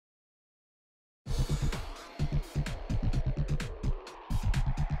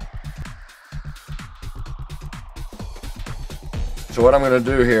So what I'm going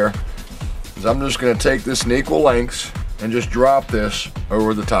to do here is I'm just going to take this in equal lengths and just drop this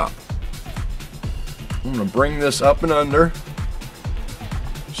over the top. I'm going to bring this up and under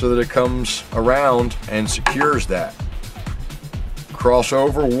so that it comes around and secures that. Cross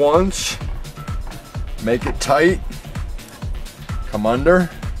over once, make it tight, come under,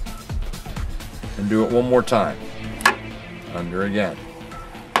 and do it one more time. Under again.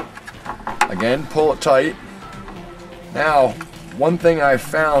 Again, pull it tight. Now, one thing I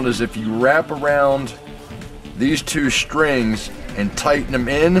found is if you wrap around these two strings and tighten them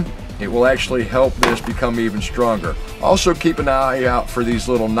in, it will actually help this become even stronger. Also keep an eye out for these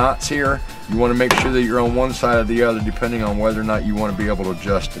little knots here. You want to make sure that you're on one side or the other depending on whether or not you want to be able to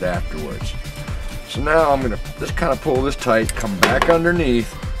adjust it afterwards. So now I'm going to just kind of pull this tight, come back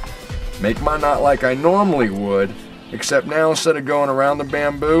underneath, make my knot like I normally would, except now instead of going around the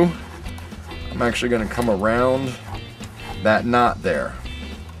bamboo, I'm actually going to come around that knot there.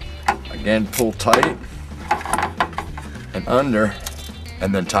 Again, pull tight and under,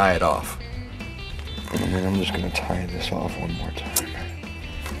 and then tie it off. And then I'm just going to tie this off one more time.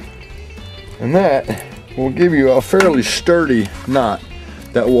 And that will give you a fairly sturdy knot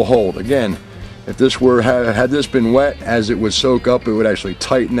that will hold. Again, if this were had this been wet, as it would soak up, it would actually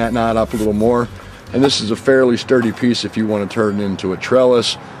tighten that knot up a little more. And this is a fairly sturdy piece if you want to turn it into a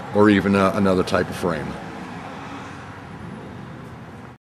trellis or even another type of frame.